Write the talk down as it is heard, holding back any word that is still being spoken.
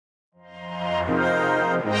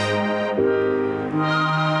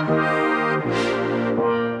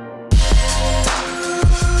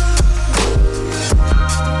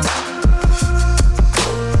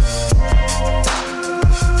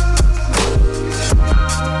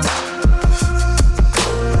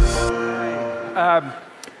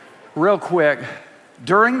Real quick,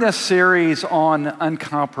 during this series on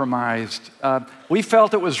Uncompromised, we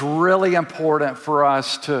felt it was really important for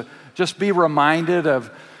us to just be reminded of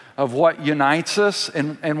what unites us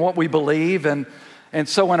and what we believe. And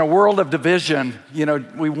so in a world of division,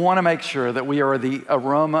 we want to make sure that we are the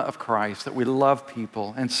aroma of Christ, that we love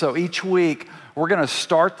people. And so each week, we're going to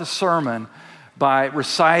start the sermon by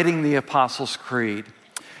reciting the Apostles' Creed.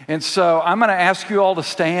 And so I'm going to ask you all to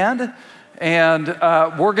stand. And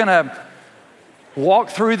we're going to walk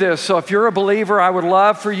through this. So if you're a believer, I would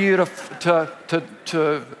love for you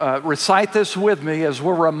to recite this with me as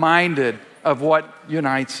we're reminded of what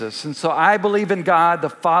unites us. And so I believe in God, the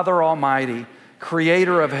Father Almighty,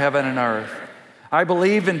 creator of heaven and earth. I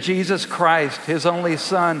believe in Jesus Christ, his only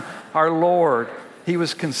Son, our Lord. He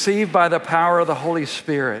was conceived by the power of the Holy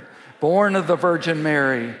Spirit, born of the Virgin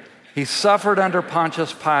Mary. He suffered under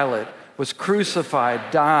Pontius Pilate, was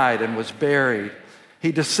crucified, died, and was buried.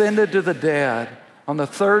 He descended to the dead. On the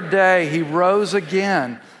third day, he rose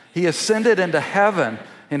again. He ascended into heaven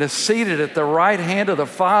and is seated at the right hand of the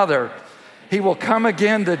Father. He will come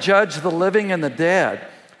again to judge the living and the dead.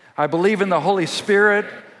 I believe in the Holy Spirit,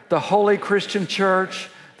 the holy Christian church,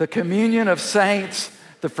 the communion of saints,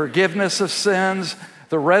 the forgiveness of sins,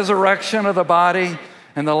 the resurrection of the body,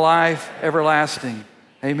 and the life everlasting.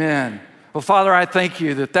 Amen. Well, Father, I thank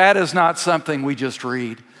you that is not something we just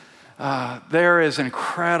read. There is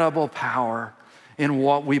incredible power in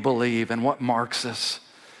what we believe and what marks us.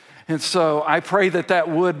 And so I pray that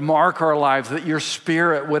would mark our lives, that your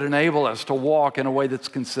Spirit would enable us to walk in a way that's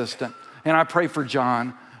consistent. And I pray for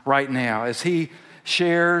John right now as he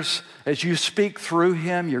shares, as you speak through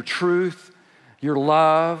him, your truth, your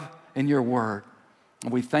love, and your word.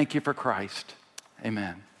 And we thank you for Christ.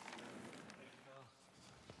 Amen.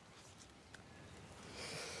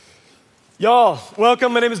 Y'all,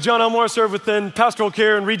 welcome. My name is John Elmore. I serve within pastoral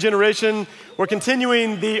care and regeneration. We're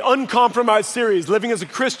continuing the Uncompromised series, Living as a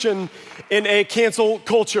Christian in a Cancel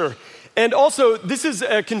Culture. And also, this is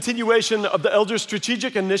a continuation of the Elders'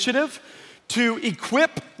 Strategic Initiative to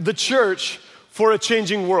equip the church for a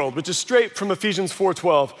changing world, which is straight from Ephesians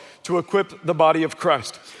 4:12, to equip the body of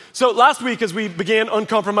Christ. So last week, as we began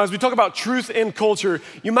Uncompromised, we talked about truth and culture.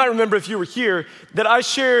 You might remember, if you were here, that I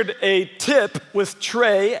shared a tip with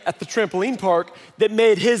Trey at the trampoline park that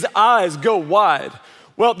made his eyes go wide.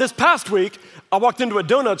 Well, this past week, I walked into a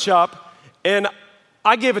donut shop and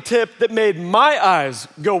I gave a tip that made my eyes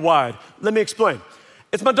go wide. Let me explain.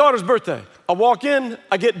 It's my daughter's birthday. I walk in,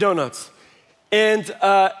 I get donuts. And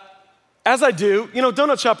as I do,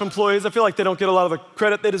 donut shop employees, I feel like they don't get a lot of the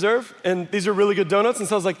credit they deserve, and these are really good donuts. And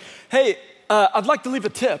so I was like, hey, I'd like to leave a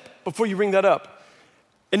tip before you ring that up.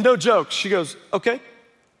 And no joke, she goes, okay.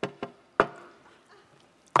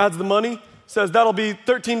 Adds the money, says that'll be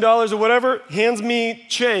 $13 or whatever, hands me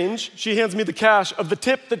change. She hands me the cash of the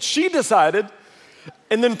tip that she decided,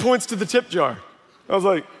 and then points to the tip jar. I was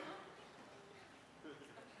like,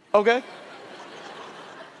 okay.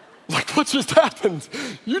 Like, what just happened?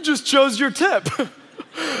 You just chose your tip. That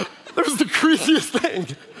was the craziest thing.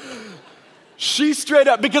 She straight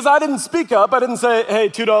up, because I didn't speak up, I didn't say, hey,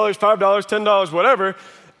 $2, $5, $10, whatever.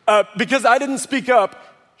 Because I didn't speak up,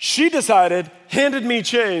 she decided, handed me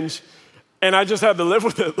change, and I just had to live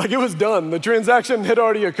with it. Like, it was done. The transaction had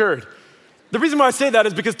already occurred. The reason why I say that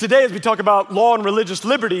is because today, as we talk about law and religious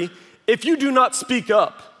liberty, if you do not speak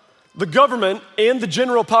up, the government and the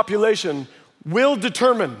general population will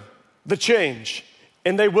determine the change,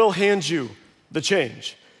 and they will hand you the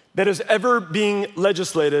change that is ever being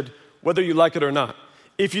legislated, whether you like it or not.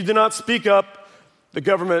 If you do not speak up, the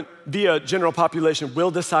government, via general population, will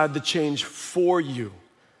decide the change for you.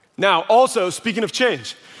 Now, also, speaking of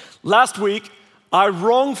change, last week, I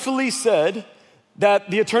wrongfully said that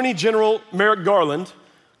the Attorney General, Merrick Garland,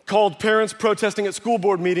 called parents protesting at school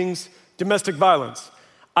board meetings domestic violence.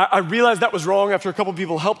 I realized that was wrong after a couple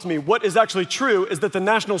people helped me. What is actually true is that the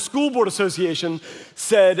National School Board Association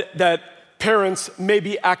said that parents may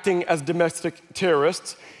be acting as domestic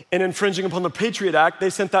terrorists and infringing upon the Patriot Act. They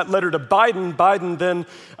sent that letter to Biden. Biden then,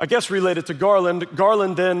 I guess, relayed it to Garland.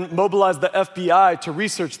 Garland then mobilized the FBI to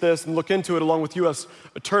research this and look into it along with U.S.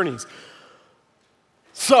 attorneys.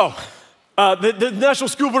 So, the National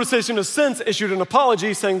School Board Association has since issued an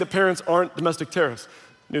apology saying that parents aren't domestic terrorists.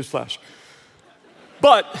 Newsflash.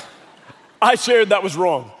 But I shared that was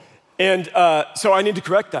wrong. And so I need to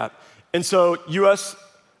correct that. And so, U.S.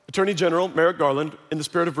 Attorney General Merrick Garland, in the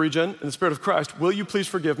spirit of Regen, in the spirit of Christ, will you please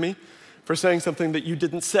forgive me for saying something that you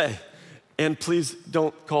didn't say? And please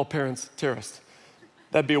don't call parents terrorists.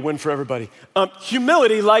 That'd be a win for everybody.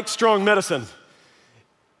 Humility, like strong medicine,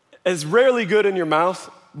 is rarely good in your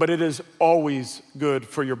mouth, but it is always good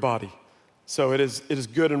for your body. So it is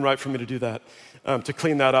good and right for me to do that, to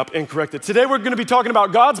clean that up and correct it. Today we're going to be talking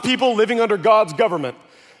about God's people living under God's government.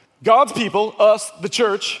 God's people, us, the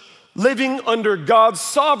church, living under God's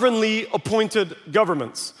sovereignly appointed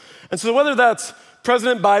governments. And so whether that's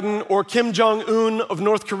President Biden or Kim Jong-un of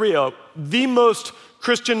North Korea, the most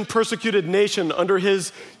Christian persecuted nation under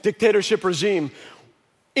his dictatorship regime,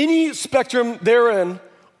 any spectrum therein,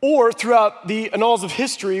 or throughout the annals of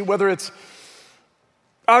history, whether it's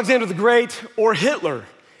Alexander the Great or Hitler,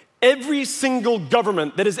 every single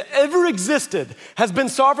government that has ever existed has been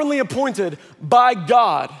sovereignly appointed by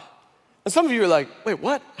God. And some of you are like, wait,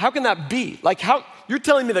 what? How can that be? Like, how? You're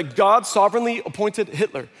telling me that God sovereignly appointed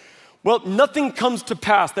Hitler? Well, nothing comes to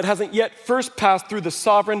pass that hasn't yet first passed through the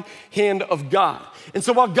sovereign hand of God. And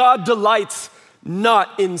so while God delights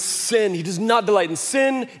not in sin, he does not delight in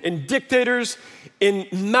sin, in dictators, in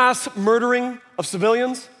mass murdering of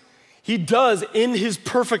civilians, he does, in his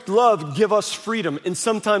perfect love, give us freedom. And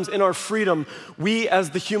sometimes in our freedom, we as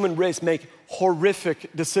the human race make horrific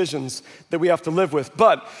decisions that we have to live with.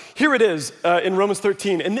 But here it is in Romans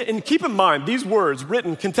 13. And keep in mind, these words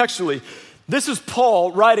written contextually, this is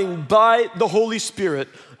Paul writing by the Holy Spirit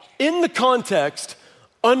in the context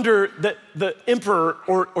under the emperor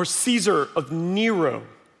or Caesar of Nero.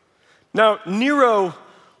 Now, Nero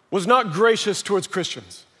was not gracious towards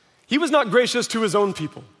Christians. He was not gracious to his own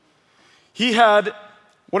people. He had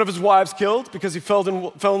one of his wives killed because he fell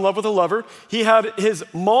in love with a lover. He had his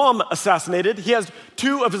mom assassinated. He has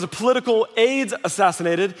 2 of his political aides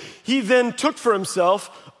assassinated. He then took for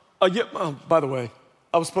himself by the way,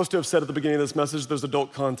 I was supposed to have said at the beginning of this message, there's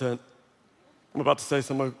adult content. I'm about to say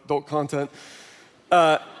some adult content.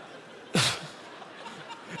 And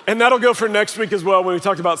that'll go for next week as well when we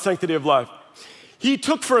talked about sanctity of life. He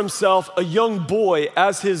took for himself a young boy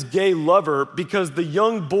as his gay lover because the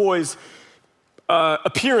young boy's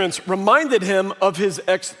appearance reminded him of his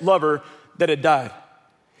ex-lover that had died.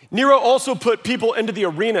 Nero also put people into the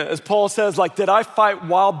arena, as Paul says, like, did I fight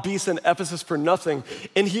wild beasts in Ephesus for nothing?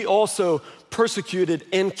 And he also persecuted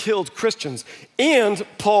and killed Christians. And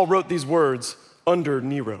Paul wrote these words under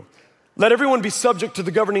Nero. Let everyone be subject to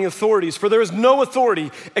the governing authorities, for there is no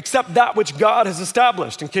authority except that which God has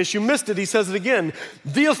established. In case you missed it, he says it again.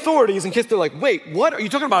 The authorities, in case they're like, wait, what? Are you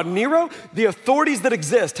talking about Nero? The authorities that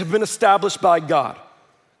exist have been established by God.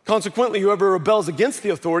 Consequently, whoever rebels against the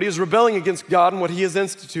authority is rebelling against God and what he has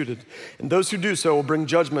instituted. And those who do so will bring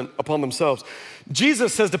judgment upon themselves.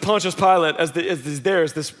 Jesus says to Pontius Pilate, as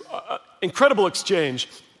there's this incredible exchange.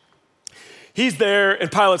 He's there,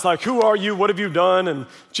 and Pilate's like, who are you? What have you done? And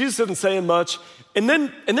Jesus isn't saying much. And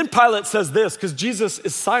then Pilate says this, because Jesus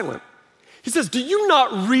is silent. He says, do you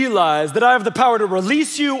not realize that I have the power to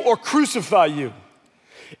release you or crucify you?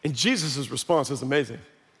 And Jesus' response is amazing.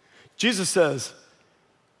 Jesus says,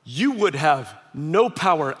 you would have no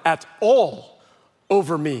power at all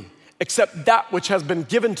over me except that which has been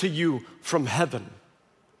given to you from heaven.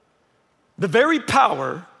 The very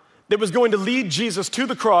power that was going to lead Jesus to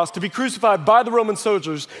the cross to be crucified by the Roman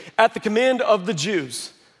soldiers at the command of the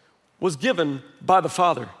Jews was given by the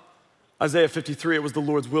Father. Isaiah 53, it was the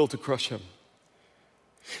Lord's will to crush him.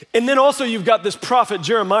 And then also you've got this prophet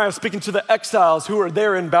Jeremiah speaking to the exiles who are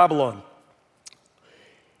there in Babylon.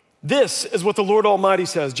 This is what the Lord Almighty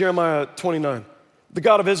says, Jeremiah 29. The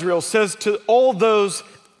God of Israel says to all those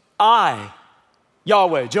I,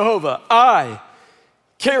 Yahweh, Jehovah, I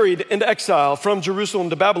carried into exile from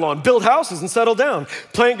Jerusalem to Babylon, build houses and settle down,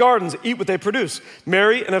 plant gardens, eat what they produce,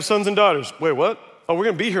 marry and have sons and daughters. Wait, what? Oh, we're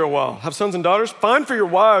gonna be here a while. Have sons and daughters? Find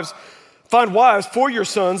wives for your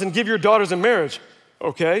sons and give your daughters in marriage.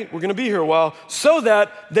 Okay, we're gonna be here a while so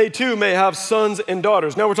that they too may have sons and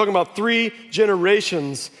daughters. Now we're talking about 3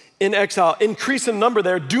 generations in exile. Increase in number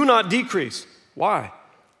there, do not decrease. Why?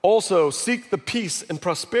 Also seek the peace and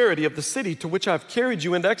prosperity of the city to which I've carried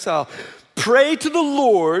you into exile. Pray to the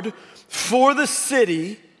Lord for the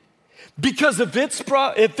city, because if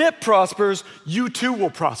it prospers, you too will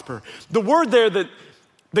prosper. The word there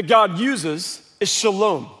that God uses is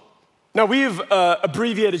shalom. Now we've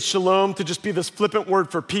abbreviated shalom to just be this flippant word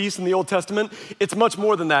for peace in the Old Testament. It's much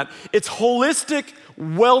more than that. It's holistic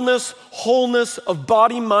wellness, wholeness of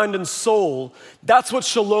body, mind, and soul. That's what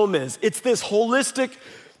shalom is. It's this holistic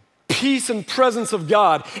peace and presence of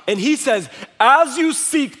God. And he says, as you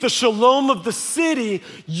seek the shalom of the city,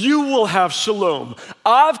 you will have shalom.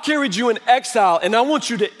 I've carried you in exile, and I want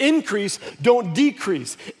you to increase, don't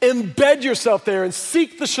decrease. Embed yourself there and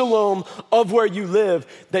seek the shalom of where you live,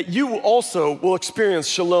 that you also will experience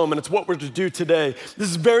shalom. And it's what we're to do today. This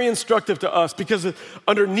is very instructive to us because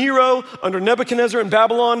under Nero, under Nebuchadnezzar in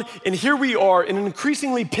Babylon, and here we are in an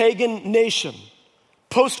increasingly pagan nation,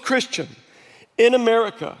 post-Christian, in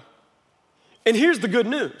America. And here's the good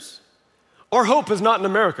news. Our hope is not in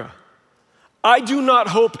America. I do not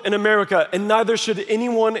hope in America, and neither should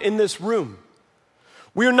anyone in this room.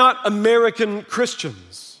 We are not American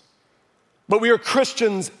Christians, but we are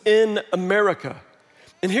Christians in America.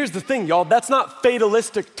 And here's the thing, y'all, that's not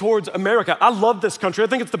fatalistic towards America. I love this country. I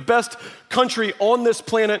think it's the best country on this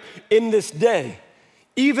planet in this day,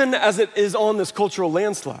 even as it is on this cultural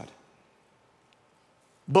landslide.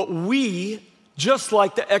 But we, just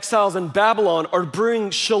like the exiles in Babylon, are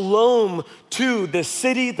bringing shalom to the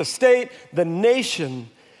city, the state, the nation,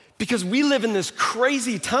 because we live in this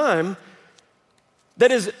crazy time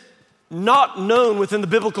that is not known within the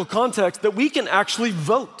biblical context that we can actually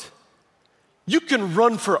vote. You can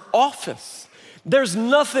run for office. There's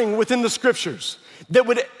nothing within the scriptures that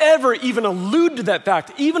would ever even allude to that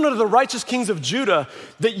fact, even under the righteous kings of Judah,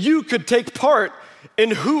 that you could take part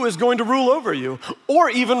in who is going to rule over you or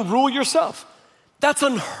even rule yourself. That's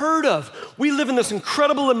unheard of. We live in this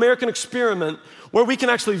incredible American experiment where we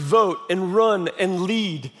can actually vote and run and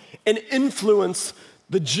lead and influence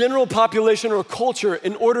the general population or culture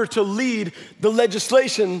in order to lead the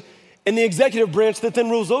legislation and the executive branch that then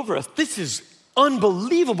rules over us. This is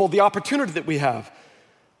unbelievable, the opportunity that we have.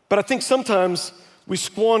 But I think sometimes we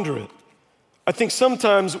squander it. I think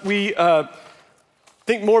sometimes we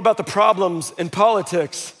think more about the problems in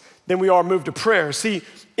politics than we are moved to prayer. See,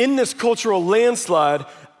 in this cultural landslide,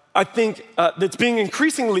 I think that's being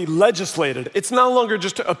increasingly legislated. It's no longer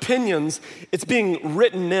just opinions, it's being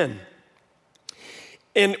written in.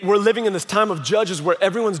 And we're living in this time of judges where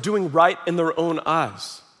everyone's doing right in their own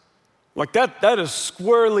eyes. Like that is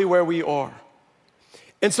squarely where we are.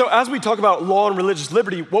 And so as we talk about law and religious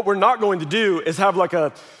liberty, what we're not going to do is have like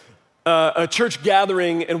a church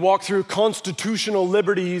gathering and walk through constitutional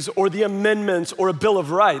liberties or the amendments or a Bill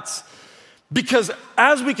of Rights. Because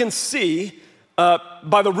as we can see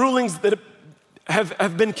by the rulings that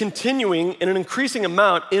have been continuing in an increasing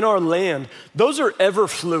amount in our land, those are ever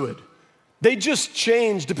fluid. They just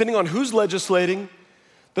change depending on who's legislating,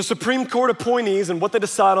 the Supreme Court appointees and what they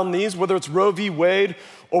decide on these, whether it's Roe v. Wade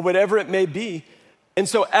or whatever it may be. And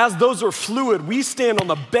so as those are fluid, we stand on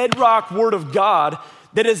the bedrock word of God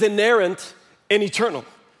that is inerrant and eternal.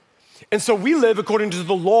 And so we live according to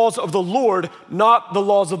the laws of the Lord, not the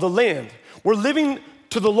laws of the land. We're living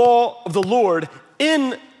to the law of the Lord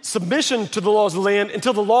in submission to the laws of the land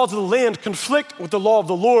until the laws of the land conflict with the law of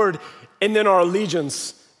the Lord, and then our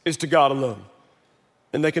allegiance is to God alone.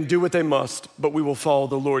 And they can do what they must, but we will follow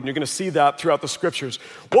the Lord. And you're gonna see that throughout the scriptures.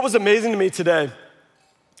 What was amazing to me today,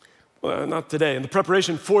 well, not today, in the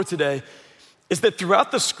preparation for today, is that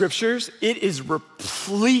throughout the scriptures, it is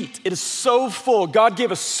replete. It is so full. God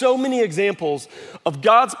gave us so many examples of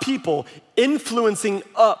God's people influencing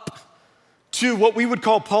up to what we would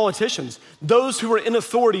call politicians, those who are in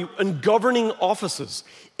authority and governing offices.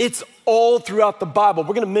 It's all throughout the Bible.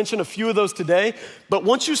 We're gonna mention a few of those today, but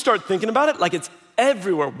once you start thinking about it, like it's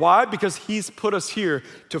everywhere. Why? Because he's put us here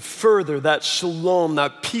to further that shalom,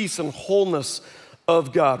 that peace and wholeness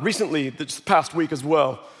of God. Recently, this past week as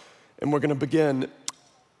well, and we're gonna begin,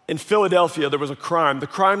 in Philadelphia, there was a crime. The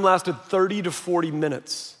crime lasted 30 to 40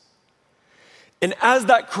 minutes. And as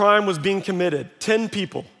that crime was being committed, 10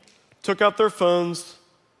 people took out their phones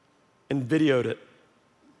and videoed it.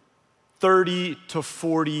 30 to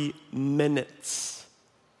 40 minutes.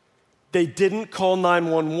 They didn't call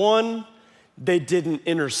 911. They didn't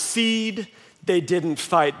intercede. They didn't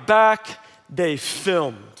fight back. They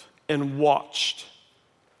filmed and watched.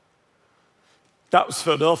 That was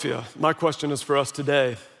Philadelphia. My question is for us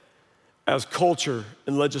today, as culture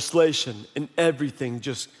and legislation and everything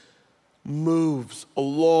just moves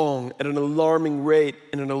along at an alarming rate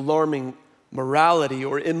in an alarming morality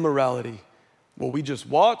or immorality, will we just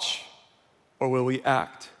watch or will we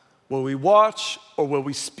act? Will we watch or will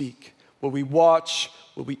we speak? Will we watch?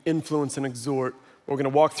 Will we influence and exhort? We're gonna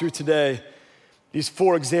walk through today these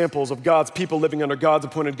 4 examples of God's people living under God's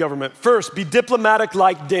appointed government. First, be diplomatic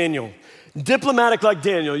like Daniel. Diplomatic like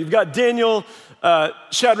Daniel. You've got Daniel,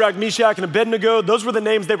 Shadrach, Meshach, and Abednego. Those were the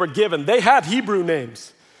names they were given. They had Hebrew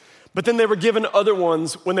names. But then they were given other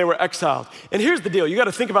ones when they were exiled. And here's the deal. You got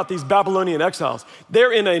to think about these Babylonian exiles.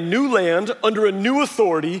 They're in a new land, under a new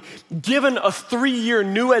authority, given a 3-year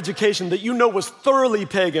new education that you know was thoroughly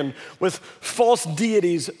pagan, with false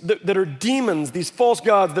deities that are demons, these false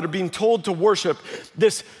gods that are being told to worship,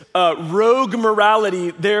 this rogue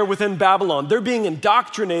morality there within Babylon. They're being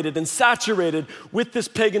indoctrinated and saturated with this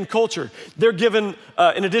pagan culture. They're given,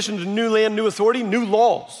 in addition to new land, new authority, new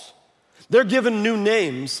laws. They're given new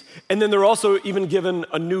names, and then they're also even given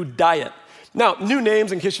a new diet. Now, new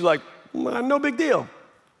names, in case you're like, no big deal.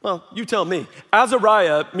 Well, you tell me.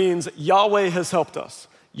 Azariah means Yahweh has helped us.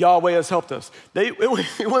 Yahweh has helped us.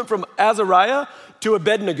 It went from Azariah to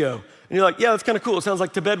Abednego. And you're like, yeah, that's kind of cool. It sounds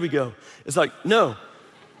like to bed we go. It's like, no.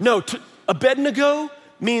 Abednego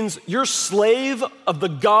means you're slave of the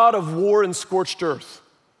God of war and scorched earth.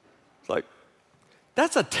 It's like,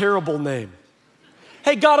 that's a terrible name.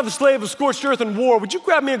 Hey, God of the slave of scorched earth and war, would you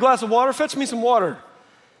grab me a glass of water? Fetch me some water.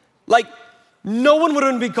 Like, no one would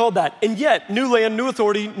even be called that. And yet, new land, new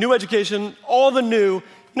authority, new education, all the new. You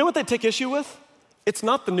know what they take issue with? It's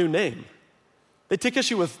not the new name. They take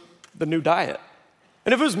issue with the new diet.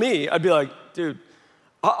 And if it was me, I'd be like, dude,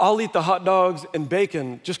 I'll eat the hot dogs and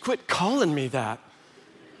bacon. Just quit calling me that.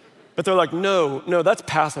 But they're like, no, that's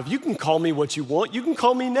passive. You can call me what you want. You can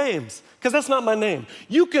call me names, because that's not my name.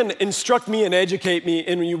 You can instruct me and educate me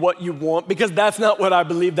in what you want, because that's not what I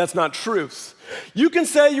believe. That's not truth. You can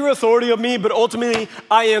say you're authority of me, but ultimately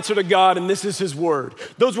I answer to God, and this is his word.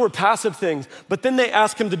 Those were passive things. But then they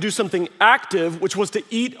asked him to do something active, which was to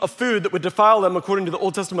eat a food that would defile them according to the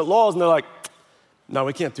Old Testament laws. And they're like, no,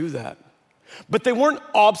 we can't do that. But they weren't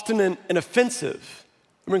obstinate and offensive.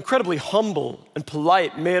 They were incredibly humble and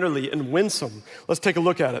polite, mannerly, and winsome. Let's take a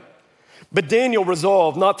look at it. But Daniel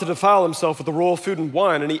resolved not to defile himself with the royal food and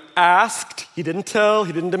wine, and he asked, he didn't tell,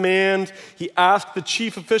 he didn't demand, he asked the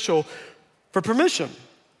chief official for permission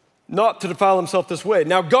not to defile himself this way.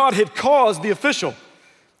 Now, God had caused the official.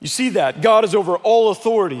 You see that. God is over all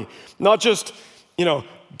authority, not just,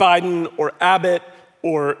 Biden or Abbott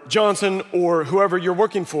or Johnson or whoever you're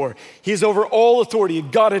working for. He's over all authority.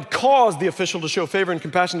 God had caused the official to show favor and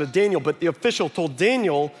compassion to Daniel, but the official told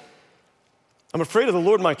Daniel, I'm afraid of the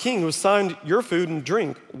Lord my king who assigned your food and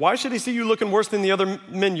drink. Why should he see you looking worse than the other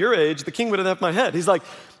men your age? The king would have my head. He's like,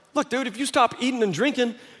 look, dude, if you stop eating and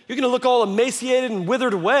drinking, you're going to look all emaciated and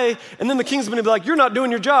withered away, and then the king's going to be like, you're not doing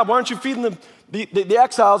your job. Why aren't you feeding the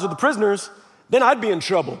exiles or the prisoners? Then I'd be in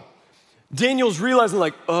trouble. Daniel's realizing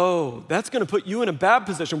like, oh, that's going to put you in a bad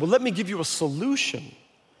position. Well, let me give you a solution.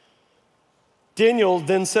 Daniel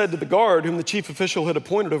then said to the guard whom the chief official had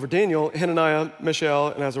appointed over Daniel, Hananiah, Mishael,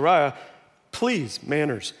 and Azariah, please,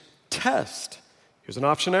 manners, test. Here's an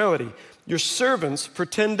optionality. Your servants for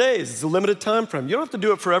 10 days. It's a limited time frame. You don't have to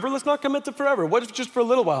do it forever. Let's not commit to forever. What if just for a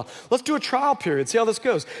little while? Let's do a trial period. See how this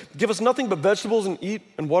goes. Give us nothing but vegetables and eat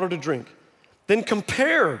and water to drink. Then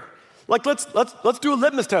compare. Like, let's do a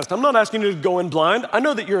litmus test. I'm not asking you to go in blind. I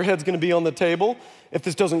know that your head's going to be on the table if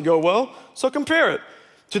this doesn't go well. So compare it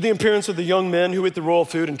to the appearance of the young men who eat the royal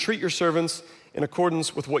food and treat your servants in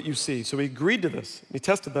accordance with what you see. So he agreed to this. He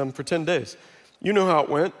tested them for 10 days. You know how it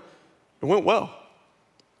went. It went well.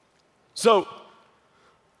 So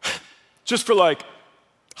just for like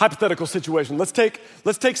hypothetical situation, let's take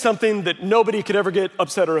something that nobody could ever get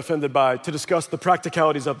upset or offended by to discuss the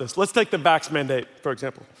practicalities of this. Let's take the vax mandate, for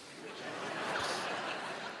example.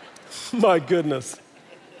 My goodness.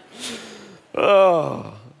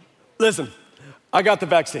 Oh. Listen, I got the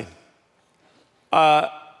vaccine.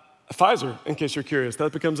 Pfizer, in case you're curious.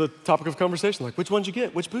 That becomes a topic of conversation, like which one did you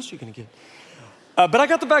get? Which booster are you going to get? But I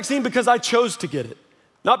got the vaccine because I chose to get it,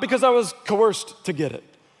 not because I was coerced to get it.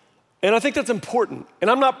 And I think that's important. And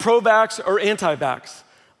I'm not pro-vax or anti-vax.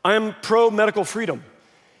 I am pro-medical freedom.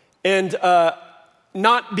 And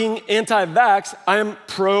not being anti-vax, I am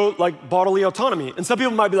pro bodily autonomy. And some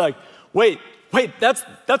people might be like, wait, that's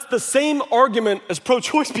the same argument as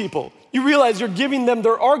pro-choice people. You realize you're giving them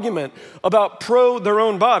their argument about their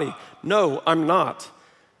own body. No, I'm not.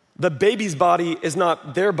 The baby's body is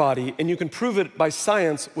not their body, and you can prove it by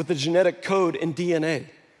science with the genetic code in DNA.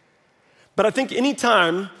 But I think any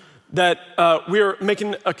time that we're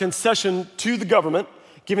making a concession to the government,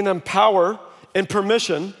 giving them power and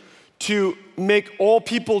permission to make all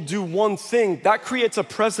people do one thing, that creates a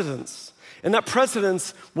precedence. And that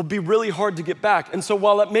precedence will be really hard to get back. And so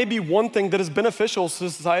while that may be one thing that is beneficial to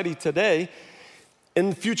society today,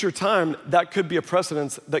 in future time, that could be a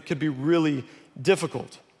precedence that could be really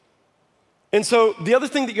difficult. And so the other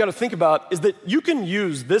thing that you got to think about is that you can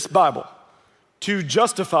use this Bible to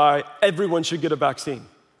justify everyone should get a vaccine.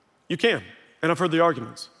 You can, and I've heard the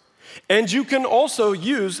arguments. And you can also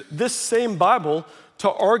use this same Bible to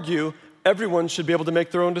argue everyone should be able to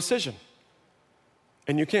make their own decision.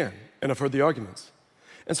 And you can, and I've heard the arguments.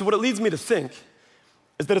 And so what it leads me to think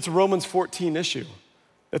is that it's a Romans 14 issue,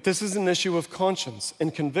 that this is an issue of conscience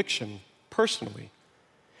and conviction personally.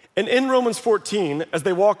 And in Romans 14, as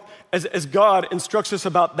they walk, as God instructs us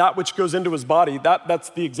about that which goes into his body, that's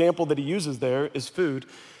the example that he uses there is food,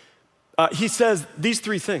 he says these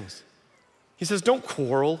three things. He says, don't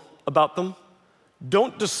quarrel about them,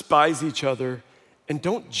 don't despise each other, and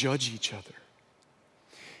don't judge each other.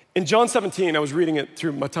 In John 17, I was reading it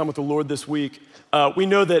through my time with the Lord this week, we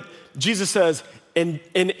know that Jesus says, and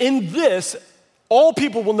in this, all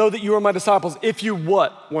people will know that you are my disciples if you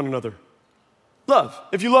what? One another. Love.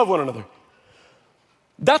 If you love one another.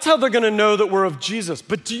 That's how they're gonna know that we're of Jesus.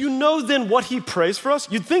 But do you know then what he prays for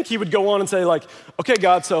us? You'd think he would go on and say like, okay,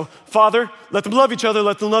 God, so Father, let them love each other,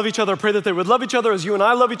 let them love each other. I pray that they would love each other as you and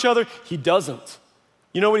I love each other. He doesn't.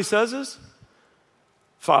 You know what he says is?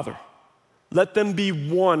 Father, let them be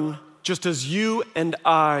one just as you and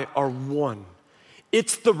I are one.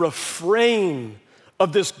 It's the refrain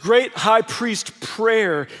of this great high priest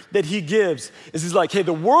prayer that he gives. Is he's like, hey,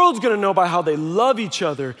 the world's gonna know by how they love each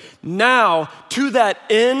other. Now, to that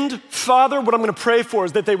end, Father, what I'm gonna pray for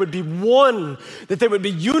is that they would be one, that they would be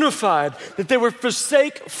unified, that they would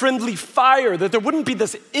forsake friendly fire, that there wouldn't be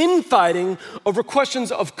this infighting over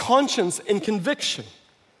questions of conscience and conviction.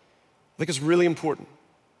 I think it's really important.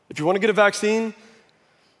 If you wanna get a vaccine,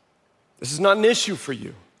 this is not an issue for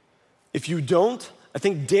you. If you don't, I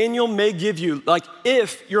think Daniel may give you, like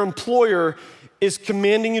if your employer is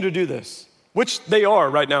commanding you to do this, which they are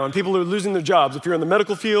right now, and people are losing their jobs. If you're in the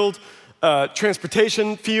medical field,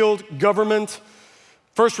 transportation field, government,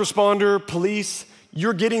 first responder, police,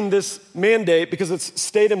 you're getting this mandate because it's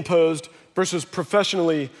state imposed versus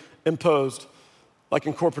professionally imposed, like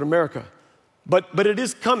in corporate America. But it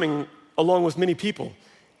is coming along with many people.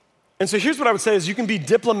 And so here's what I would say is you can be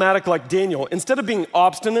diplomatic like Daniel. Instead of being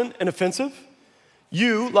obstinate and offensive,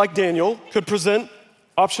 you, like Daniel, could present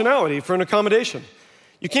optionality for an accommodation.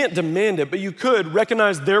 You can't demand it, but you could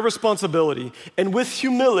recognize their responsibility and with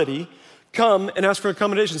humility come and ask for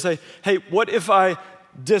accommodation. Say, hey, what if I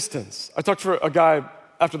distance? I talked to a guy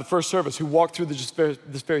after the first service who walked through this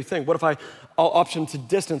very thing. What if I'll option to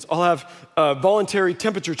distance? I'll have voluntary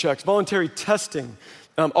temperature checks, voluntary testing.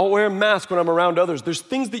 I'll wear a mask when I'm around others. There's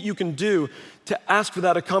things that you can do to ask for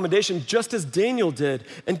that accommodation just as Daniel did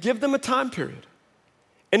and give them a time period.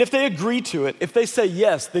 And if they agree to it, if they say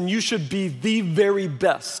yes, then you should be the very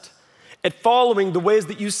best at following the ways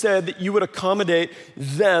that you said that you would accommodate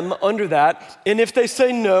them under that. And if they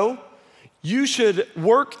say no, you should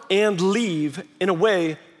work and leave in a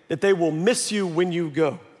way that they will miss you when you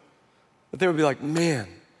go. That they would be like, man,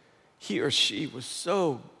 he or she was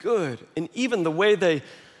so good. And even the way they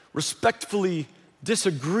respectfully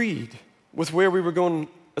disagreed with where we were going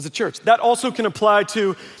as a church. That also can apply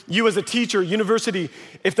to you as a teacher, university,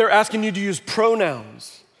 if they're asking you to use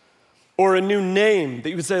pronouns or a new name that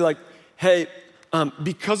you would say like, hey,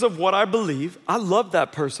 because of what I believe, I love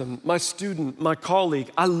that person, my student, my colleague,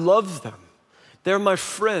 I love them. They're my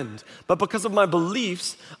friend. But because of my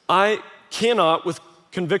beliefs, I cannot, with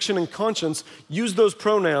conviction and conscience, use those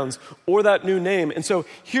pronouns or that new name. And so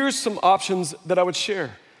here's some options that I would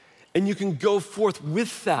share. And you can go forth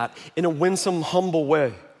with that in a winsome, humble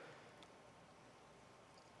way.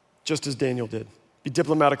 Just as Daniel did. Be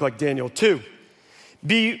diplomatic like Daniel. 2,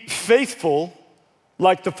 be faithful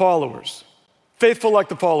like the followers. Faithful like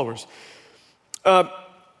the followers.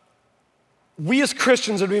 We as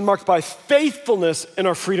Christians are to be marked by faithfulness in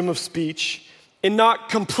our freedom of speech and not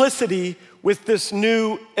complicity with this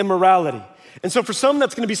new immorality. And so for some,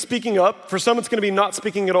 that's gonna be speaking up. For some, it's gonna be not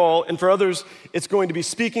speaking at all. And for others, it's going to be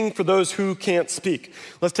speaking for those who can't speak.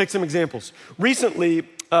 Let's take some examples. Recently,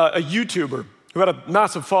 a YouTuber who had a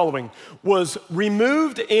massive following was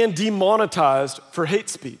removed and demonetized for hate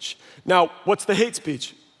speech. Now, what's the hate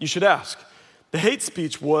speech? You should ask. The hate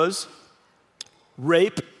speech was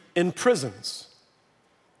rape in prisons,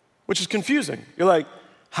 which is confusing. You're like,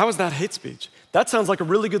 how is that hate speech? That sounds like a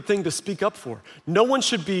really good thing to speak up for. No one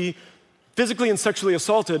should be physically and sexually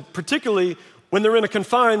assaulted, particularly when they're in a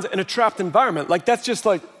confined and a trapped environment. Like that's just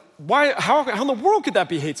like, why, how in the world could that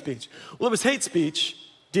be hate speech? Well, it was hate speech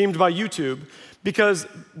deemed by YouTube because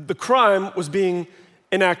the crime was being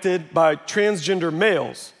enacted by transgender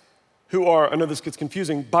males who are, I know this gets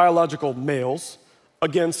confusing, biological males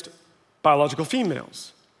against biological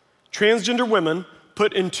females. Transgender women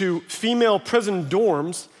put into female prison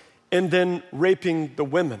dorms and then raping the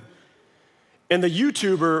women. And the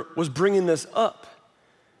YouTuber was bringing this up.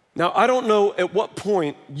 Now, I don't know at what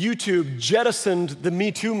point YouTube jettisoned the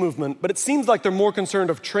Me Too movement, but it seems like they're more concerned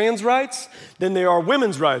of trans rights than they are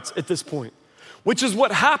women's rights at this point, which is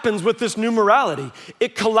what happens with this new morality.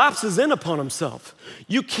 It collapses in upon himself.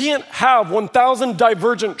 You can't have 1,000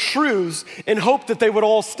 divergent truths and hope that they would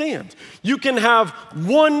all stand. You can have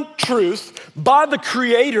one truth by the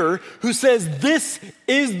Creator who says this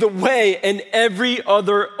is the way, and every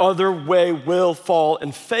other way will fall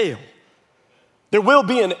and fail. There will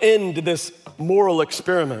be an end to this moral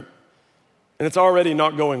experiment, and it's already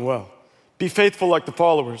not going well. Be faithful like the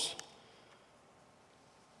followers.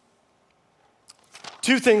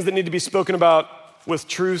 Two things that need to be spoken about with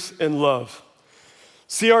truth and love.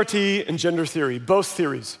 CRT and gender theory, both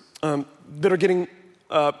theories that are getting,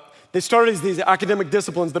 they started as these academic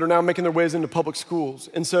disciplines that are now making their ways into public schools.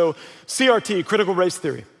 And so CRT, critical race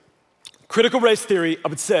theory. Critical race theory,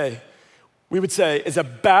 we would say, is a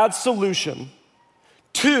bad solution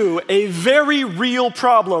to a very real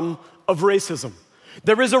problem of racism.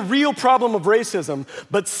 There is a real problem of racism,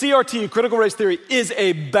 but CRT, critical race theory, is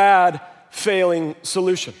a bad, failing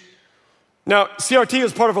solution. Now, CRT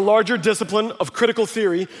is part of a larger discipline of critical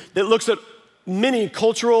theory that looks at many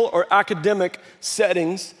cultural or academic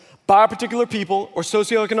settings by a particular people or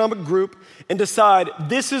socioeconomic group and decide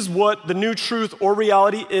this is what the new truth or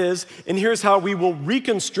reality is, and here's how we will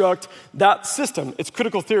reconstruct that system. It's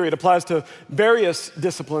critical theory. It applies to various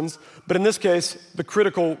disciplines, but in this case, the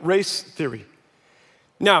critical race theory.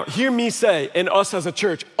 Now, hear me say, and us as a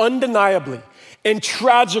church, undeniably and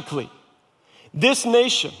tragically, this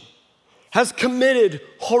nation has committed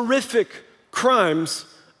horrific crimes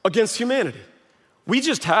against humanity. We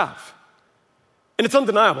just have. And it's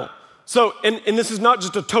undeniable. So, and this is not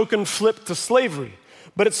just a token flip to slavery,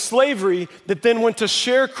 but it's slavery that then went to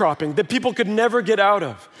sharecropping that people could never get out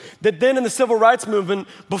of. That then in the civil rights movement,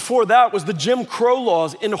 before that was the Jim Crow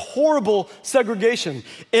laws and horrible segregation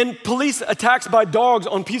and police attacks by dogs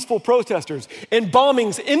on peaceful protesters and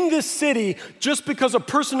bombings in this city just because a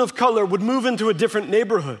person of color would move into a different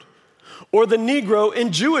neighborhood. Or the Negro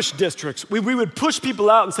in Jewish districts. We would push people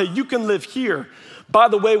out and say, you can live here, by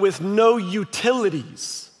the way, with no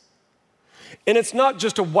utilities. And it's not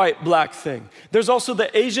just a white-black thing. There's also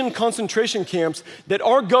the Asian concentration camps that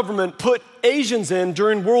our government put Asians in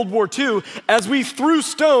during World War II as we threw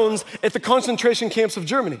stones at the concentration camps of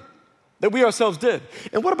Germany that we ourselves did.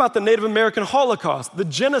 And what about the Native American Holocaust, the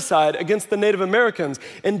genocide against the Native Americans?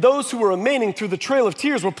 And those who were remaining through the Trail of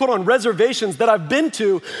Tears were put on reservations that I've been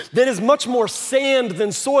to that is much more sand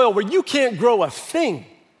than soil, where you can't grow a thing.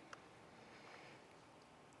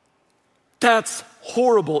 That's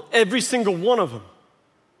horrible, every single one of them.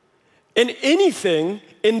 And anything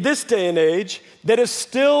in this day and age that is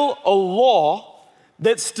still a law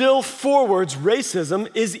that still forwards racism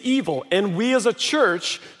is evil. And we as a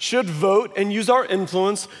church should vote and use our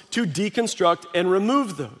influence to deconstruct and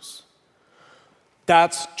remove those.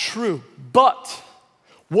 That's true. But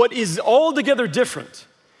what is altogether different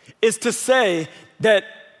is to say that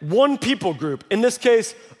one people group, in this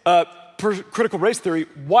case, per critical race theory,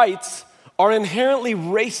 whites, are inherently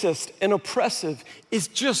racist and oppressive is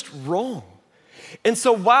just wrong. And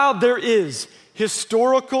so while there is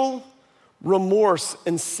historical remorse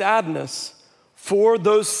and sadness for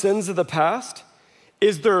those sins of the past,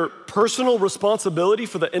 is there personal responsibility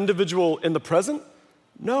for the individual in the present?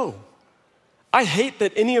 No. I hate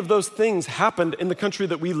that any of those things happened in the country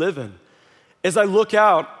that we live in. As I look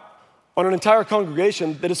out on an entire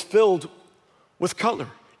congregation that is filled with color,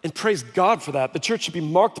 and praise God for that. The church should be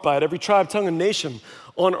marked by it, every tribe, tongue, and nation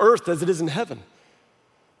on earth as it is in heaven.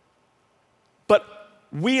 But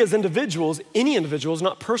we as individuals, any individual, is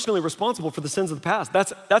not personally responsible for the sins of the past.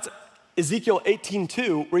 That's Ezekiel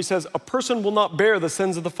 18:2, where he says, a person will not bear the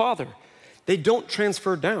sins of the father. They don't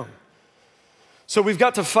transfer down. So we've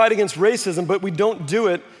got to fight against racism, but we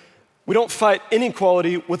don't fight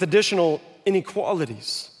inequality with additional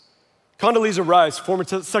inequalities. Condoleezza Rice, former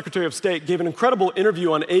Secretary of State, gave an incredible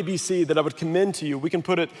interview on ABC that I would commend to you. We can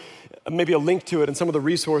put it, maybe a link to it in some of the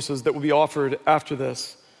resources that will be offered after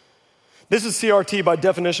this. This is CRT by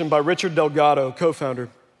definition by Richard Delgado, co-founder.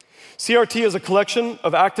 CRT is a collection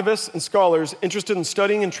of activists and scholars interested in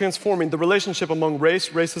studying and transforming the relationship among race,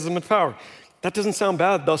 racism, and power. That doesn't sound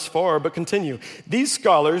bad thus far, but continue. These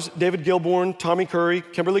scholars, David Gilborn, Tommy Curry,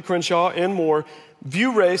 Kimberly Crenshaw, and more,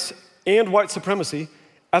 view race and white supremacy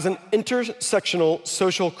as an intersectional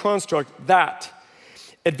social construct that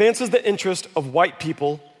advances the interest of white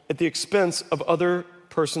people at the expense of other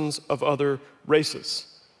persons of other races.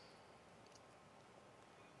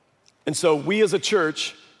 And so we as a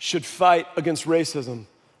church should fight against racism,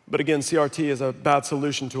 but again, CRT is a bad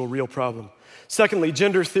solution to a real problem. Secondly,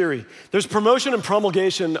 gender theory. There's promotion and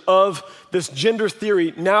promulgation of this gender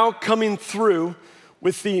theory now coming through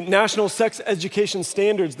with the national sex education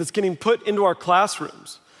standards that's getting put into our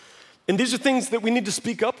classrooms. And these are things that we need to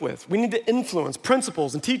speak up with. We need to influence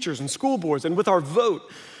principals and teachers and school boards and with our vote.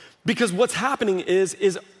 Because what's happening is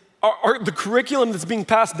the curriculum that's being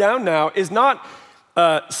passed down now is not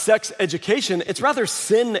sex education, it's rather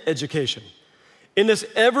sin education. In this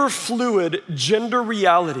ever fluid gender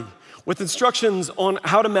reality with instructions on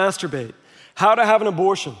how to masturbate, how to have an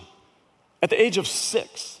abortion. At the age of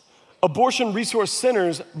 6, abortion resource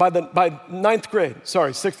centers by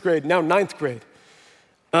 6th grade, now 9th grade,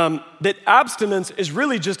 that abstinence is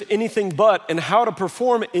really just anything but, and how to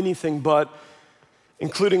perform anything but,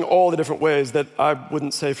 including all the different ways that I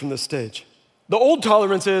wouldn't say from this stage. The old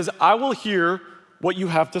tolerance is, I will hear what you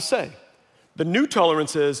have to say. The new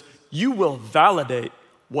tolerance is, you will validate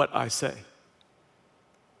what I say.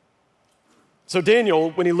 So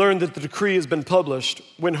Daniel, when he learned that the decree has been published,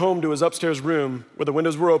 went home to his upstairs room where the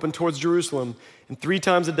windows were open towards Jerusalem, and 3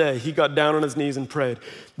 times a day he got down on his knees and prayed.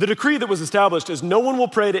 The decree that was established is no one will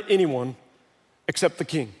pray to anyone except the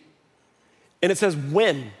king. And it says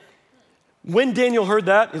when. When Daniel heard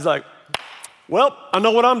that, he's like, well, I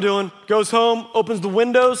know what I'm doing. Goes home, opens the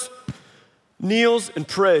windows, kneels and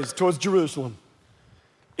prays towards Jerusalem.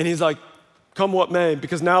 And he's like, come what may,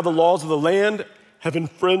 because now the laws of the land have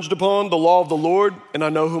infringed upon the law of the Lord, and I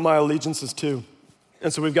know who my allegiance is to.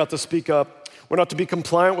 And so we've got to speak up. We're not to be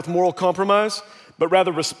compliant with moral compromise, but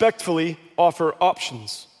rather respectfully offer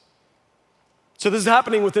options. So this is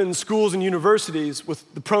happening within schools and universities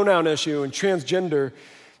with the pronoun issue and transgender.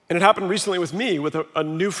 And it happened recently with me, with a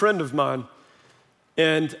new friend of mine,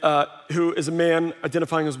 and who is a man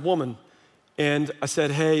identifying as woman. And I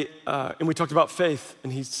said, hey, and we talked about faith,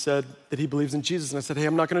 and he said that he believes in Jesus. And I said, hey,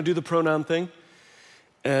 I'm not gonna do the pronoun thing,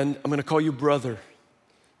 and I'm gonna call you brother,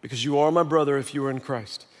 because you are my brother if you are in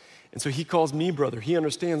Christ. And so he calls me brother, he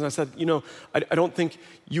understands. And I said, I don't think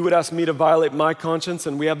you would ask me to violate my conscience,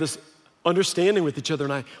 and we have this understanding with each other,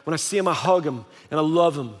 and when I see him, I hug him, and I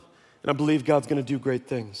love him, and I believe God's gonna do great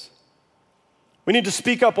things. We need to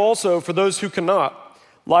speak up also for those who cannot.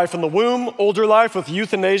 Life in the womb, older life with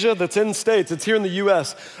euthanasia that's in states, it's here in the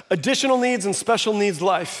US. Additional needs and special needs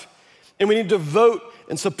life. And we need to vote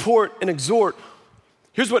and support and exhort.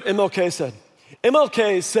 Here's what MLK said.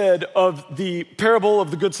 MLK said of the parable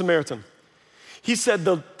of the Good Samaritan. He said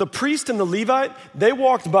the priest and the Levite, they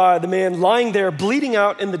walked by the man lying there bleeding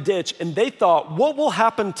out in the ditch, and they thought, what will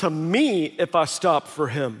happen to me if I stop for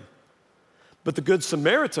him? But the Good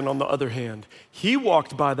Samaritan, on the other hand, he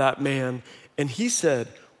walked by that man and he said,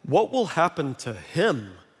 what will happen to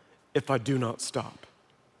him if I do not stop?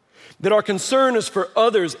 That our concern is for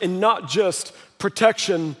others and not just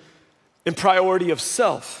protection and priority of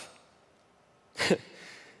self.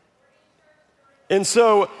 And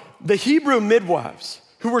so the Hebrew midwives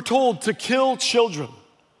who were told to kill children,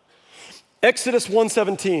 Exodus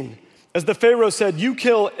 1:17, as the Pharaoh said, you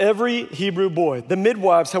kill every Hebrew boy. The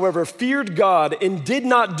midwives, however, feared God and did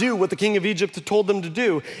not do what the king of Egypt had told them to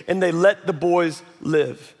do, and they let the boys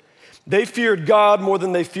live. They feared God more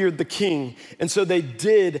than they feared the king, and so they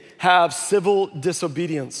did have civil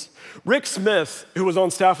disobedience. Rick Smith, who was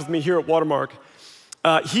on staff with me here at Watermark,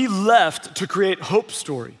 he left to create Hope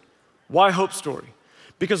Story. Why Hope Story?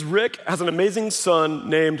 Because Rick has an amazing son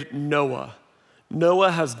named Noah.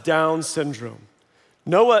 Noah has Down syndrome.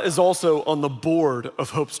 Noah is also on the board of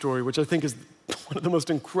Hope Story, which I think is one of the most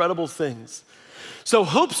incredible things. So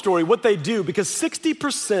Hope Story, what they do, because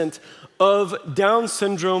 60% of Down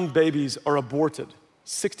syndrome babies are aborted,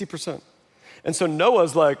 60%. And so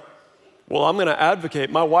Noah's like, well, I'm gonna advocate.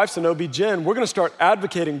 My wife's an OB-GYN. We're gonna start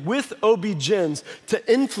advocating with OB-GYNs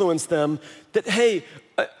to influence them that, hey,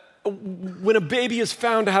 when a baby is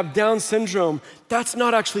found to have Down syndrome, that's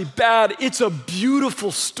not actually bad. It's a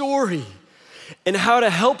beautiful story. And how to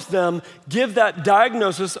help them give that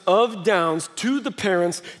diagnosis of Downs to the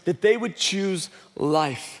parents that they would choose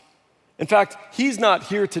life. In fact, he's not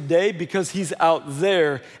here today because he's out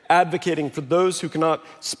there advocating for those who cannot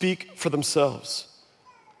speak for themselves.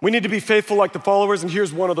 We need to be faithful like the followers, and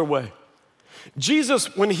here's one other way.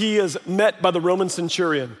 Jesus, when he is met by the Roman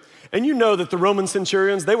centurion, and you know that the Roman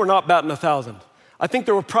centurions, they were not batting 1,000. I think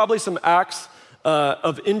there were probably some acts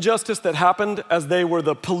of injustice that happened as they were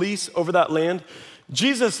the police over that land.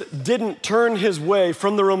 Jesus didn't turn his way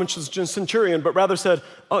from the Roman centurion, but rather said,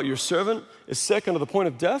 oh, your servant is sick unto the point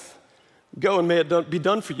of death? Go and may it be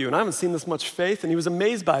done for you. And I haven't seen this much faith, and he was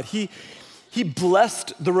amazed by it. He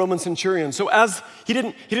blessed the Roman centurion. So as he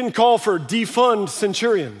didn't call for defund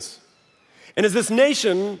centurions. And as this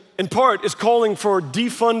nation, in part, is calling for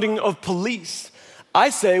defunding of police, I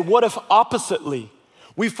say, what if oppositely,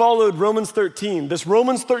 we followed Romans 13, this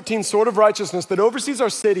Romans 13 sort of righteousness that oversees our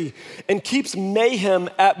city and keeps mayhem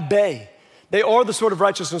at bay? They are the sort of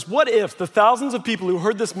righteousness. What if the thousands of people who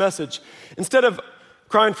heard this message, instead of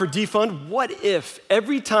crying for defund, what if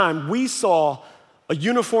every time we saw a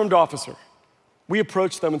uniformed officer, we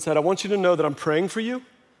approached them and said, I want you to know that I'm praying for you.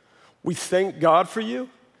 We thank God for you.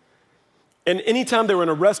 And anytime they were in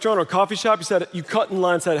a restaurant or a coffee shop, you cut in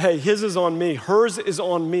line and said, hey, his is on me, hers is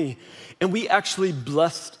on me. And we actually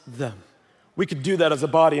blessed them. We could do that as a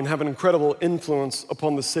body and have an incredible influence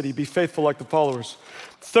upon the city. Be faithful like the followers.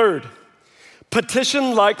 Third,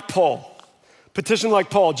 petition like Paul. Petition like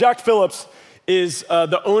Paul. Jack Phillips is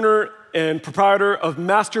the owner and proprietor of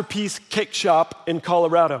Masterpiece Cake Shop in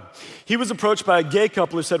Colorado. He was approached by a gay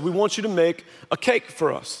couple who said, we want you to make a cake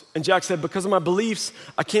for us. And Jack said, because of my beliefs,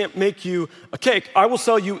 I can't make you a cake. I will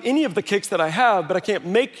sell you any of the cakes that I have, but I can't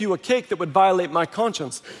make you a cake that would violate my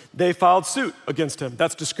conscience. They filed suit against him.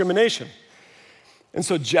 That's discrimination. And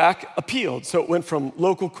so Jack appealed. So it went from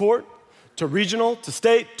local court to regional, to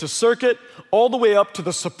state, to circuit, all the way up to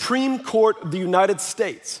the Supreme Court of the United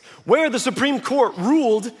States, where the Supreme Court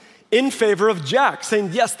ruled in favor of Jack,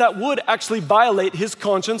 saying, yes, that would actually violate his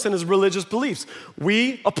conscience and his religious beliefs.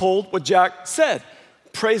 We uphold what Jack said.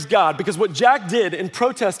 Praise God, because what Jack did in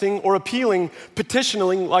protesting or appealing,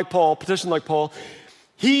 petitioning like Paul,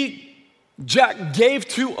 Jack gave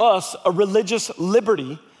to us a religious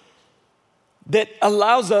liberty that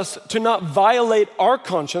allows us to not violate our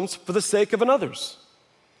conscience for the sake of another's.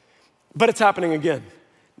 But it's happening again.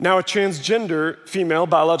 Now a transgender female,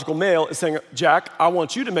 biological male, is saying, Jack, I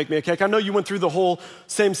want you to make me a cake. I know you went through the whole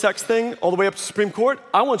same-sex thing all the way up to Supreme Court.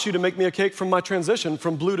 I want you to make me a cake from my transition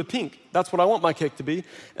from blue to pink. That's what I want my cake to be.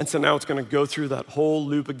 And so now it's going to go through that whole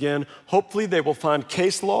loop again. Hopefully they will find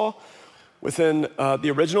case law within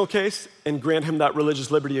the original case and grant him that religious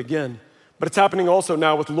liberty again. But it's happening also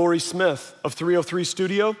now with Lori Smith of 303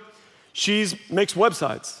 Studio. She makes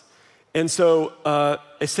websites. And so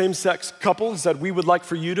a same-sex couple said, we would like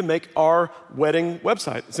for you to make our wedding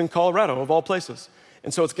website. It's in Colorado, of all places.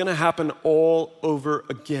 And so it's going to happen all over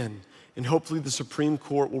again. And hopefully the Supreme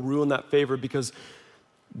Court will rule in that favor, because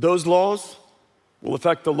those laws will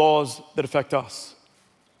affect the laws that affect us.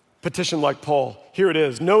 Petition like Paul. Here it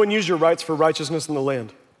is. Know and use your rights for righteousness in the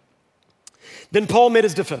land. Then Paul made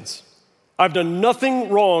his defense. I've done nothing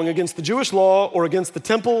wrong against the Jewish law or against the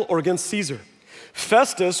temple or against Caesar.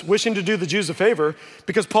 Festus, wishing to do the Jews a favor,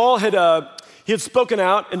 because Paul had spoken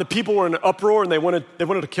out and the people were in an uproar and they wanted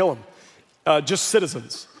to kill him, just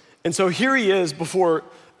citizens. And so here he is before,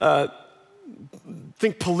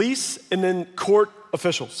 think police and then court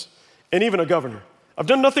officials and even a governor. I've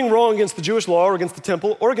done nothing wrong against the Jewish law or against the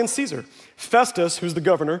temple or against Caesar. Festus, who's the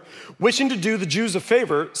governor, wishing to do the Jews a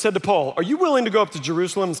favor, said to Paul, are you willing to go up to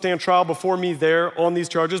Jerusalem and stand trial before me there on these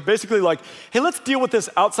charges? Basically like, hey, let's deal with this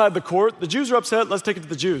outside the court. The Jews are upset, let's take it to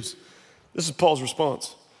the Jews. This is Paul's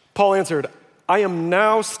response. Paul answered, I am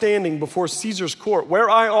now standing before Caesar's court where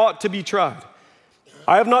I ought to be tried.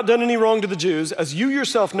 I have not done any wrong to the Jews, as you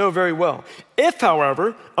yourself know very well. If,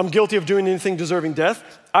 however, I'm guilty of doing anything deserving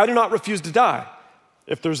death, I do not refuse to die.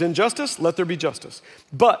 If there's injustice, let there be justice.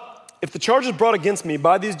 But if the charges brought against me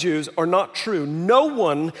by these Jews are not true, no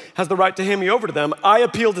one has the right to hand me over to them. I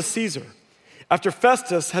appeal to Caesar. After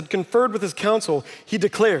Festus had conferred with his council, he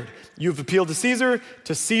declared, you've appealed to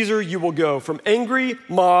Caesar you will go. From angry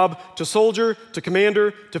mob to soldier to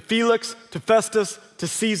commander to Felix to Festus to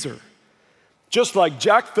Caesar. Just like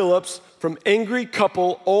Jack Phillips, from angry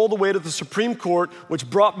couple all the way to the Supreme Court, which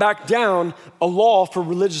brought back down a law for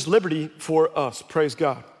religious liberty for us. Praise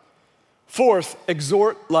God. Fourth,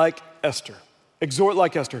 exhort like Esther. Exhort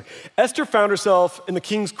like Esther. Esther found herself in the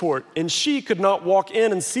king's court, and she could not walk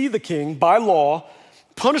in and see the king by law,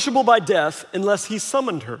 punishable by death, unless he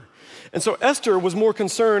summoned her. And so Esther was more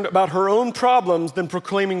concerned about her own problems than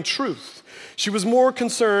proclaiming truth. She was more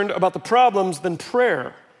concerned about the problems than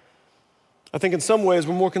prayer. I think in some ways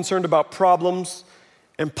we're more concerned about problems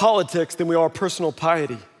and politics than we are personal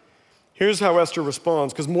piety. Here's how Esther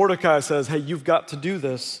responds, because Mordecai says, hey, you've got to do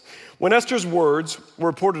this. When Esther's words were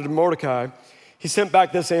reported to Mordecai, he sent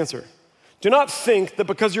back this answer. Do not think that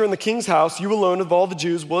because you're in the king's house, you alone of all the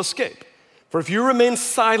Jews will escape. For if you remain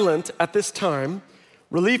silent at this time,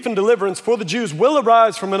 relief and deliverance for the Jews will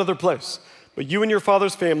arise from another place, but you and your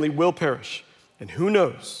father's family will perish. And who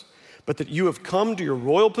knows but that you have come to your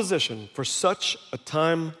royal position for such a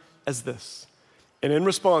time as this. And in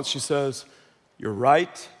response, she says, you're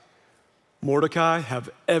right, Mordecai, have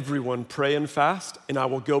everyone pray and fast, and I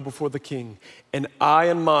will go before the king. And I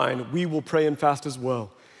and mine, we will pray and fast as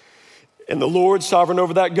well. And the Lord, sovereign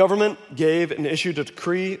over that government, gave and issued a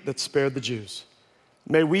decree that spared the Jews.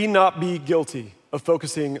 May we not be guilty of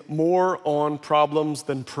focusing more on problems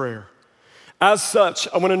than prayer. As such,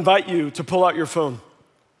 I want to invite you to pull out your phone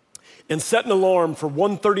and set an alarm for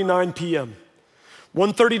 1:39 p.m.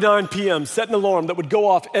 1:39 p.m., set an alarm that would go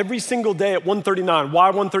off every single day at 1:39.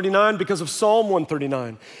 Why 1:39? Because of Psalm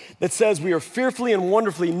 139 that says we are fearfully and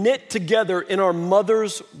wonderfully knit together in our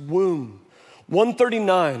mother's womb.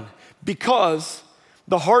 1:39, because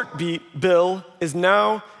the heartbeat bill is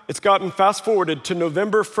now, it's gotten fast forwarded to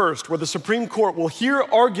November 1st, where the Supreme Court will hear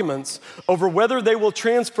arguments over whether they will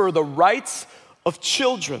transfer the rights of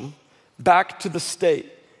children back to the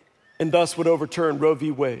state and thus would overturn Roe v.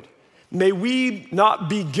 Wade. May we not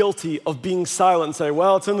be guilty of being silent and say,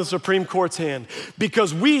 well, it's in the Supreme Court's hand,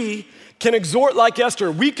 because we can exhort like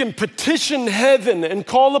Esther. We can petition heaven and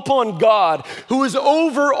call upon God, who is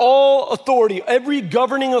over all authority, every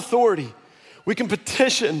governing authority. We can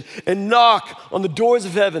petition and knock on the doors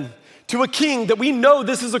of heaven to a king that we know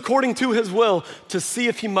this is according to his will, to see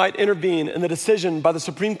if he might intervene in the decision by the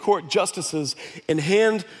Supreme Court justices and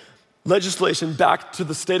hand legislation back to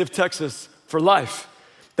the state of Texas for life.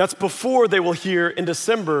 That's before they will hear in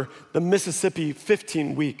December the Mississippi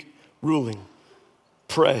 15-week ruling.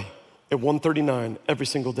 Pray at 1:39 every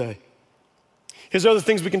single day. Here's other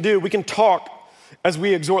things we can do. We can talk as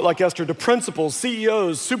we exhort like Esther to principals,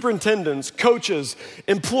 CEOs, superintendents, coaches,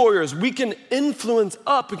 employers. We can influence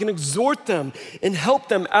up, we can exhort them and help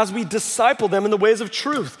them as we disciple them in the ways of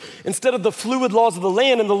truth instead of the fluid laws of the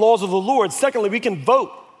land and the laws of the Lord. Secondly, we can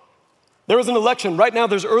vote. There is an election. Right now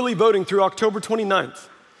there's early voting through October 29th.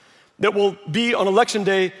 That will be on Election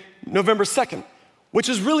Day, November 2nd, which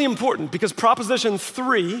is really important because Proposition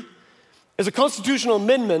 3 is a constitutional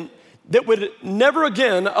amendment that would never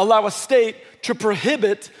again allow a state to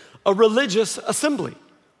prohibit a religious assembly,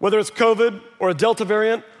 whether it's COVID or a Delta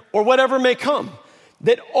variant or whatever may come,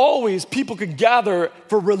 that always people could gather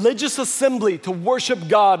for religious assembly to worship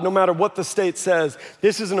God no matter what the state says.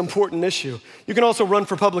 This is an important issue. You can also run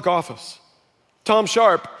for public office. Tom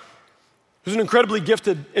Sharp, who's an incredibly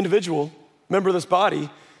gifted individual, member of this body,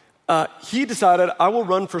 he decided, I will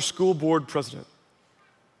run for school board president.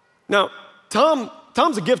 Now,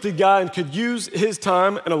 Tom's a gifted guy and could use his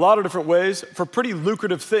time in a lot of different ways for pretty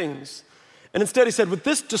lucrative things. And instead he said, with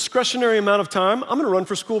this discretionary amount of time, I'm gonna run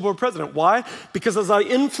for school board president. Why? Because as I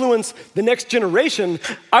influence the next generation,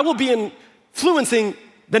 I will be influencing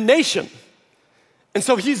the nation. And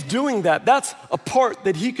so he's doing that. That's a part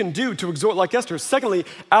that he can do to exhort like Esther. Secondly,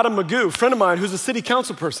 Adam Magoo, a friend of mine who's a city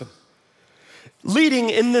council person, leading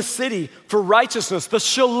in this city for righteousness, the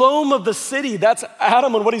shalom of the city. That's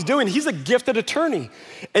Adam and what he's doing. He's a gifted attorney,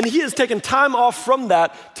 and he has taken time off from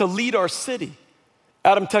that to lead our city.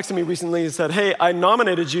 Adam texted me recently and said, hey, I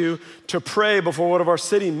nominated you to pray before one of our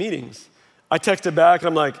city meetings. I texted back and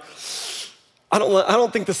I'm like, I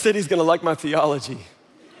don't think the city's gonna like my theology.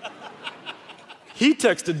 He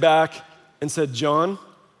texted back and said, John,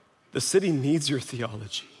 the city needs your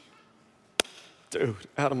theology. Dude,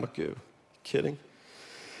 Adam Magoo, kidding?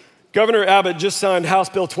 Governor Abbott just signed House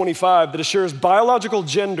Bill 25 that assures biological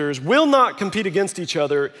genders will not compete against each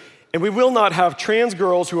other, and we will not have trans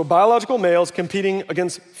girls who are biological males competing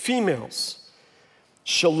against females.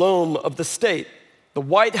 Shalom of the state. The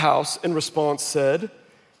White House, in response, said,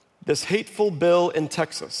 this hateful bill in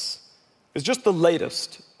Texas is just the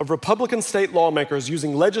latest of Republican state lawmakers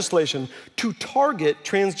using legislation to target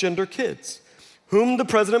transgender kids, whom the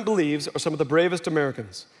president believes are some of the bravest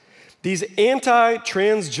Americans. These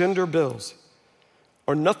anti-transgender bills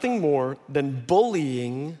are nothing more than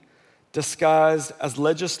bullying disguised as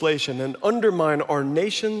legislation and undermine our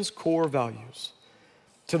nation's core values.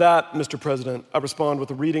 To that, Mr. President, I respond with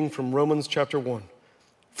a reading from Romans chapter 1.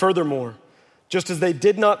 Furthermore, just as they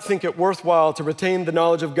did not think it worthwhile to retain the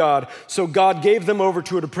knowledge of God, so God gave them over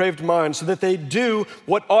to a depraved mind so that they do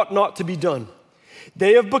what ought not to be done.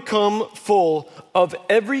 They have become full of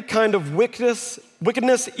every kind of wickedness,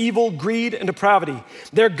 evil, greed, and depravity.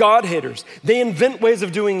 They're God-haters. They invent ways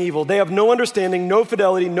of doing evil. They have no understanding, no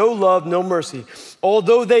fidelity, no love, no mercy.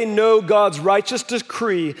 Although they know God's righteous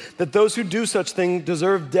decree that those who do such things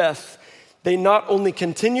deserve death, they not only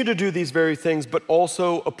continue to do these very things, but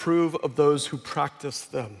also approve of those who practice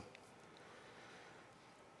them.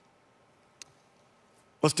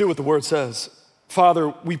 Let's do what the word says. Father,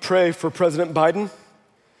 we pray for President Biden.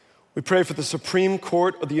 We pray for the Supreme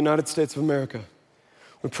Court of the United States of America.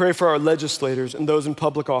 We pray for our legislators and those in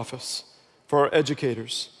public office, for our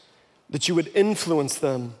educators, that you would influence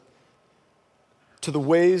them to the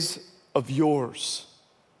ways of yours.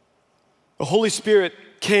 The Holy Spirit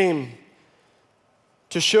came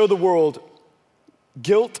to show the world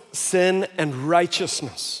guilt, sin, and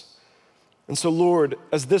righteousness. And so, Lord,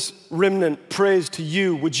 as this remnant prays to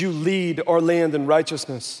you, would you lead our land in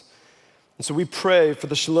righteousness? And so we pray for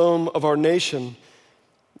the shalom of our nation,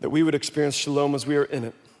 that we would experience shalom as we are in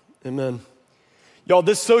it. Amen. Y'all,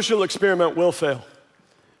 this social experiment will fail.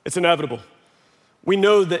 It's inevitable. We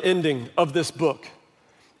know the ending of this book.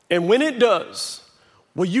 And when it does,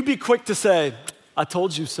 will you be quick to say, I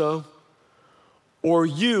told you so? Or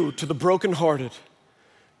you, to the brokenhearted,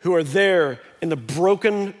 who are there in the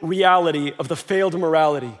broken reality of the failed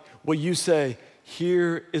morality, will you say,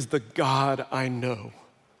 here is the God I know?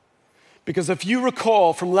 Because if you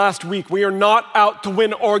recall from last week, we are not out to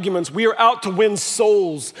win arguments. We are out to win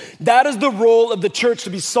souls. That is the role of the church,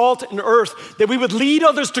 to be salt and earth, that we would lead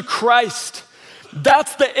others to Christ.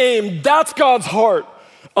 That's the aim. That's God's heart.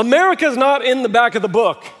 America is not in the back of the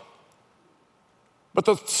book. But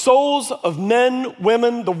the souls of men,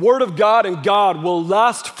 women, the word of God and God will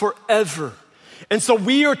last forever. And so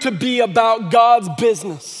we are to be about God's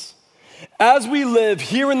business. As we live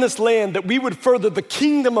here in this land, that we would further the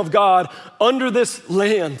kingdom of God under this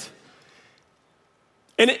land.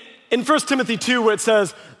 And in 1 Timothy 2, where it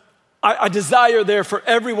says, I desire there for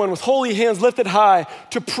everyone with holy hands lifted high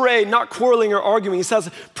to pray, not quarreling or arguing. He says,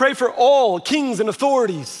 pray for all kings and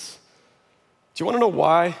authorities. Do you want to know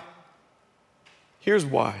why? Here's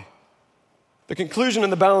why. The conclusion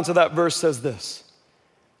and the balance of that verse says this.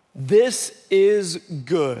 This is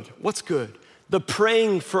good. What's good? The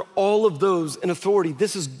praying for all of those in authority.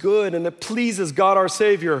 This is good, and it pleases God our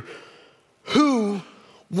Savior, who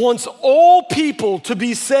wants all people to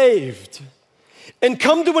be saved and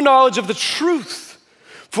come to a knowledge of the truth.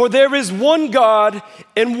 For there is one God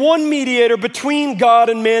and one mediator between God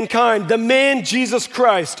and mankind, the man Jesus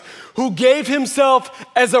Christ, who gave himself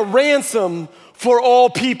as a ransom for all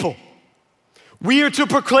people. We are to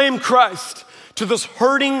proclaim Christ to this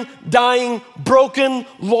hurting, dying, broken,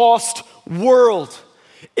 lost world.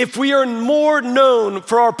 If we are more known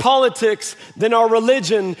for our politics than our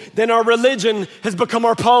religion, then our religion has become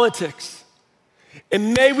our politics.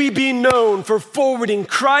 And may we be known for forwarding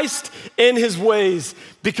Christ and his ways,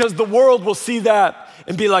 because the world will see that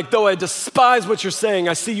and be like, though I despise what you're saying,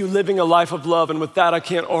 I see you living a life of love, and with that I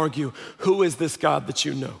can't argue. Who is this God that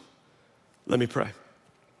you know? Let me pray.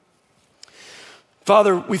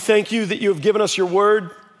 Father, we thank you that you have given us your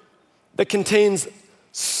word that contains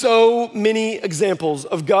so many examples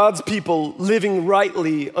of God's people living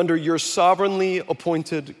rightly under your sovereignly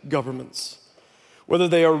appointed governments. Whether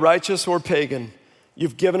they are righteous or pagan,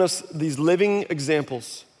 you've given us these living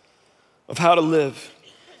examples of how to live,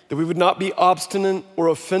 that we would not be obstinate or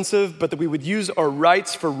offensive, but that we would use our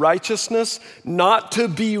rights for righteousness, not to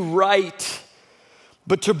be right,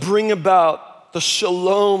 but to bring about the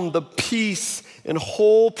shalom, the peace, and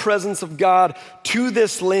whole presence of God to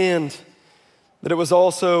this land, that it was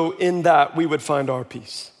also in that we would find our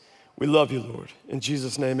peace. We love you, Lord. In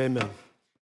Jesus' name, amen.